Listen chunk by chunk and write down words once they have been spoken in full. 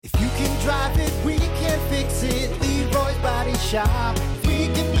drive it, we can fix it. Leroy's Body Shop. We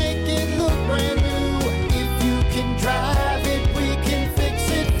can make it look brand new. If you can drive it, we can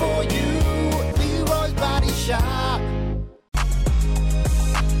fix it for you. Leroy's Body Shop.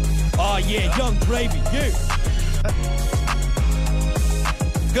 Oh, yeah, young gravy, you.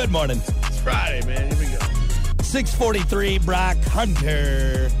 Good morning. It's Friday, man. Here we go. 6:43, Brock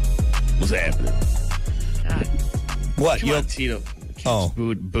Hunter. What's happening? God. What? Come on, Tito. Oh.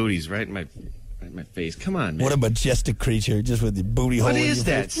 Booties right in my face. Come on, man. What a majestic creature, just with your booty hole. What in is your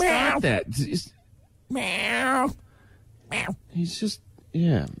that? face. Stop that. Meow. Meow. He's just,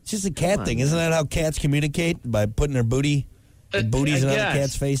 yeah. It's just a cat thing. Isn't that how cats communicate? By putting their booties in other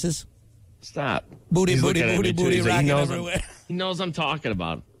cats' faces? Stop. Booty, He's booty, looking at booty, me, too. booty, He's like, rocking everywhere. He knows I'm talking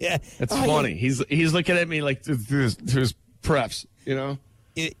about him. Yeah. That's funny. Yeah. He's looking at me like through his preps, you know?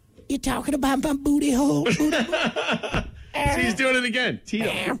 You're talking about my booty hole. See, he's doing it again. Tito,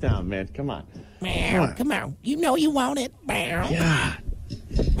 get down, man. Come on. Come on. You know you want it. Yeah.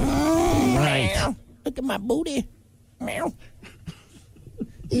 Right. Look at my booty. I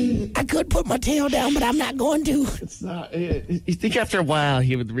could put my tail down, but I'm not going to. It's not. You think after a while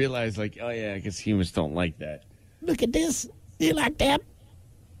he would realize, like, oh, yeah, I guess humans don't like that. Look at this. You like that?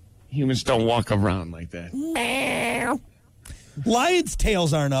 Humans don't walk around like that. Meow. Lions'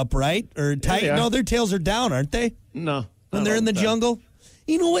 tails aren't up, right? Or tight? Yeah, no, their tails are down, aren't they? No. When they're in the jungle?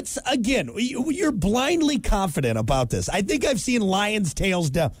 You know what's, again, you're blindly confident about this. I think I've seen lions' tails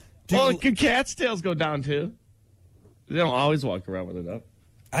down. Well, can cats' tails go down, too? They don't always walk around with it up.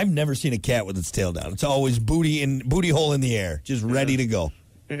 I've never seen a cat with its tail down. It's always booty hole in the air, just ready to go.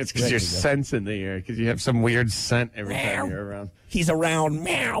 It's because your scent's in the air, because you have some weird scent every time you're around. He's around.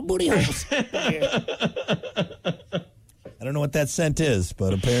 Meow, booty holes. I don't know what that scent is,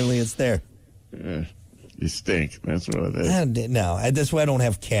 but apparently it's there. You stink. That's what it is. No, that's why I don't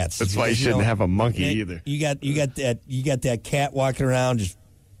have cats. That's why you shouldn't have a monkey either. You got that cat walking around, just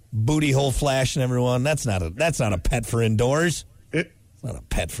booty hole flashing everyone. That's not a pet for indoors. It's not a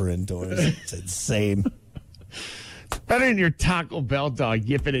pet for indoors. It's insane. Better than your Taco Bell dog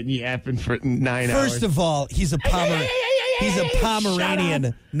yipping and yapping for 9 hours. First of all, he's a Pomeranian,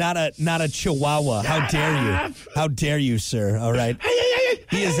 not a Chihuahua. How dare you? How dare you, sir? All right.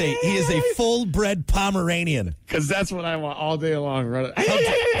 He is a full-bred Pomeranian. Because that's what I want all day long.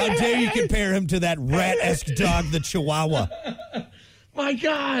 How dare you compare him to that rat-esque dog, the Chihuahua? My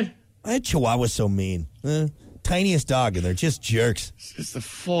God. That Chihuahua's so mean. Tiniest dog, and they're just jerks. It's just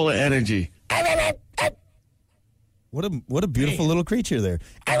full of energy. What a beautiful little creature there.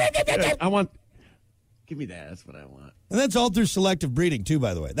 Give me that. That's what I want. And that's all through selective breeding, too,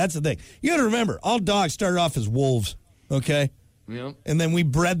 by the way. That's the thing. You got to remember, all dogs started off as wolves, okay? Yeah. And then we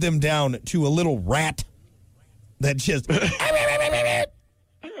bred them down to a little rat that just... From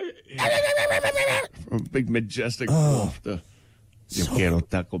a big, majestic wolf to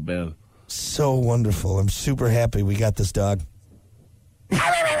Taco Bell. So wonderful. I'm super happy we got this dog.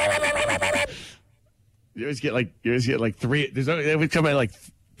 You always get like three. They would come at like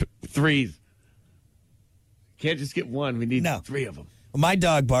threes. Can't just get one. We need three of them. My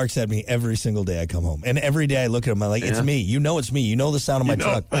dog barks at me every single day I come home. And every day I look at him, I'm like, it's me. You know it's me. You know the sound of my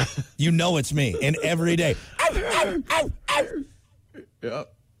truck. You know it's me. And every day. Yeah.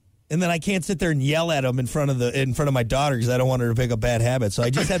 And then I can't sit there and yell at him in front of my daughter because I don't want her to pick up bad habits. So I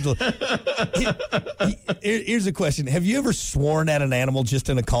just have to. Here's a question: have you ever sworn at an animal just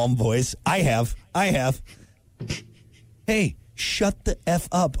in a calm voice? I have. Hey, shut the F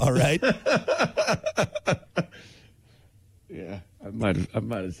up! All right. Yeah, I might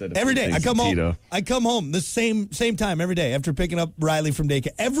have said it every day. I come home the same time every day after picking up Riley from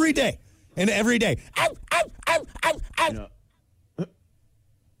daycare. Every day. Every day.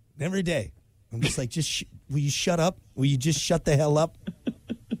 I'm just like, will you shut up? Will you just shut the hell up?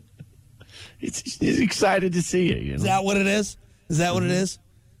 He's excited to see you. You know? Is that what it is? Is that what it is?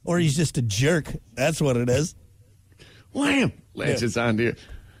 Or he's just a jerk. That's what it is. Wham! Latches onto you.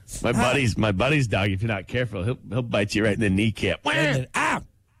 My buddy's dog, if you're not careful, he'll bite you right in the kneecap. Wham! Ow!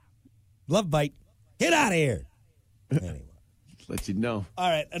 Love bite. Get out of here. Anyway. Just let you know. All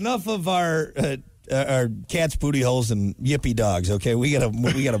right. Enough of our cats, booty holes, and yippy dogs. Okay, we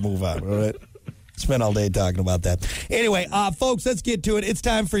gotta move on. All right. Spent all day talking about that. Anyway, folks, let's get to it. It's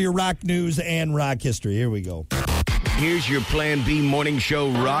time for your rock news and rock history. Here we go. Here's your Plan B morning show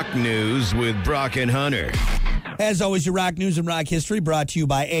rock news with Brock and Hunter. As always, your rock news and rock history brought to you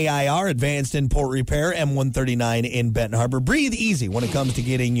by AIR, Advanced Import Repair, M139 in Benton Harbor. Breathe easy when it comes to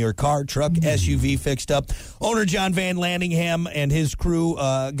getting your car, truck, SUV fixed up. Owner John Van Landingham and his crew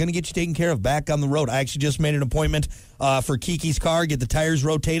going to get you taken care of back on the road. I actually just made an appointment for Kiki's car, get the tires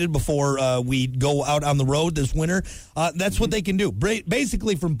rotated before we go out on the road this winter. That's what they can do.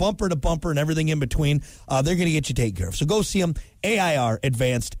 Basically, from bumper to bumper and everything in between, they're going to get you taken care of. So go see them, AIR,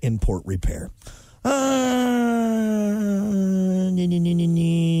 Advanced Import Repair. How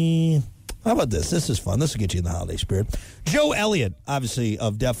about this? This is fun. This will get you in the holiday spirit. Joe Elliot, obviously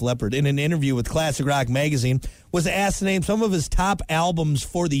of Def Leppard, in an interview with Classic Rock Magazine, was asked to name some of his top albums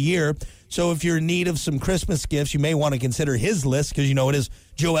for the year. So if you're in need of some Christmas gifts, you may want to consider his list because, it is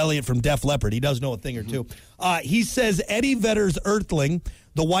Joe Elliot from Def Leppard. He does know a thing or two. He says Eddie Vedder's Earthling,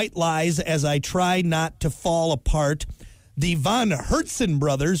 The White Lies, As I Try Not to Fall Apart, the Von Hertzen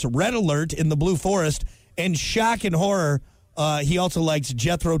brothers, Red Alert in the Blue Forest, and Shock and Horror. He also likes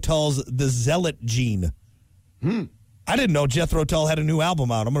Jethro Tull's The Zealot Gene. I didn't know Jethro Tull had a new album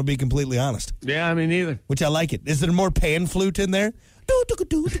out. I'm going to be completely honest. Yeah, I mean, neither. Which I like it. Is there more pan flute in there?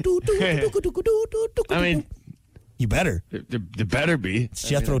 I mean, you better. There better be. It's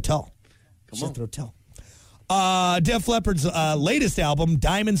Jethro Tull. Jethro Tull. Def Leppard's latest album,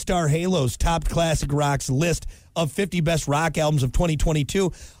 Diamond Star Halos, topped Classic Rock's list of 50 best rock albums of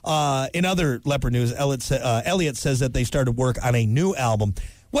 2022. In other Leppard news, Elliot says that they started work on a new album.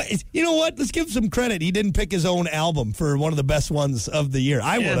 You know what? Let's give him some credit. He didn't pick his own album for one of the best ones of the year.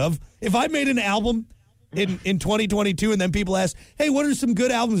 I would have. If I made an album in 2022 and then people ask, hey, what are some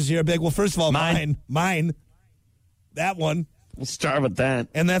good albums this year? I'd be like, well, first of all, mine. That one. We'll start with that.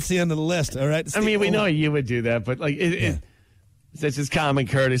 And that's the end of the list, all right? We know you would do that, but it's just common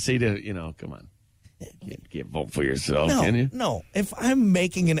courtesy to, come on. You can't vote for yourself, can you? No. If I'm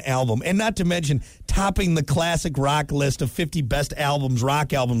making an album, and not to mention topping the Classic Rock list of 50 best albums,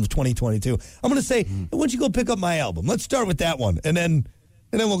 rock albums 2022, I'm going to say, why don't you go pick up my album? Let's start with that one, and then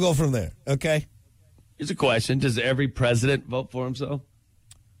we'll go from there, okay? Here's a question. Does every president vote for himself?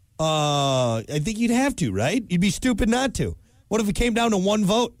 I think you'd have to, right? You'd be stupid not to. What if it came down to one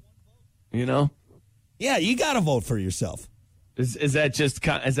vote? Yeah, you got to vote for yourself. Is that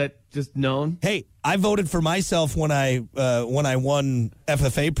just known? Hey, I voted for myself when I won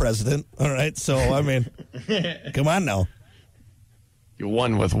FFA president. All right, so I mean, come on now. You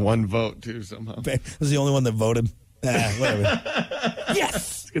won with one vote too somehow. I was the only one that voted. Whatever.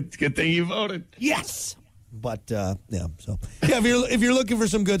 Yes, it's good thing you voted. Yes. But if you're looking for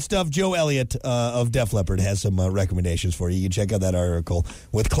some good stuff, Joe Elliott of Def Leppard has some recommendations for you. You can check out that article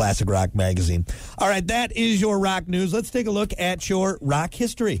with Classic Rock Magazine. All right, that is your rock news. Let's take a look at your rock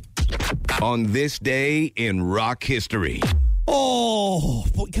history. On this day in rock history. Oh,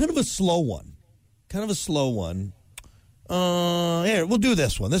 kind of a slow one. Here, we'll do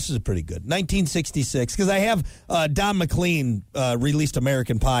this one. This is pretty good. 1966, because I have Don McLean released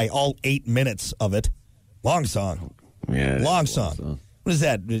American Pie, all 8 minutes of it. Long song. Yeah. Long song. What is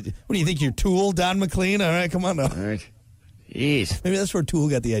that? What do you think, you're Tool, Don McLean? All right, come on now. All right. Jeez. Maybe that's where Tool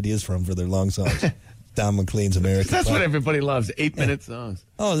got the ideas from for their long songs. Don McLean's American That's Pie. what everybody loves, 8-minute songs.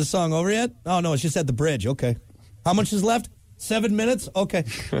 Oh, is the song over yet? Oh, no, it's just at the bridge. Okay. How much is left? 7 minutes? Okay.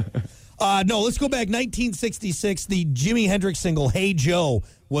 No, let's go back. 1966, the Jimi Hendrix single, Hey Joe,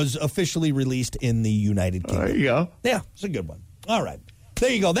 was officially released in the United Kingdom. There you go. Yeah, it's a good one. All right. There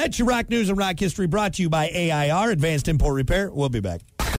you go. That's your rock news and rock history brought to you by AIR, Advanced Import Repair. We'll be back.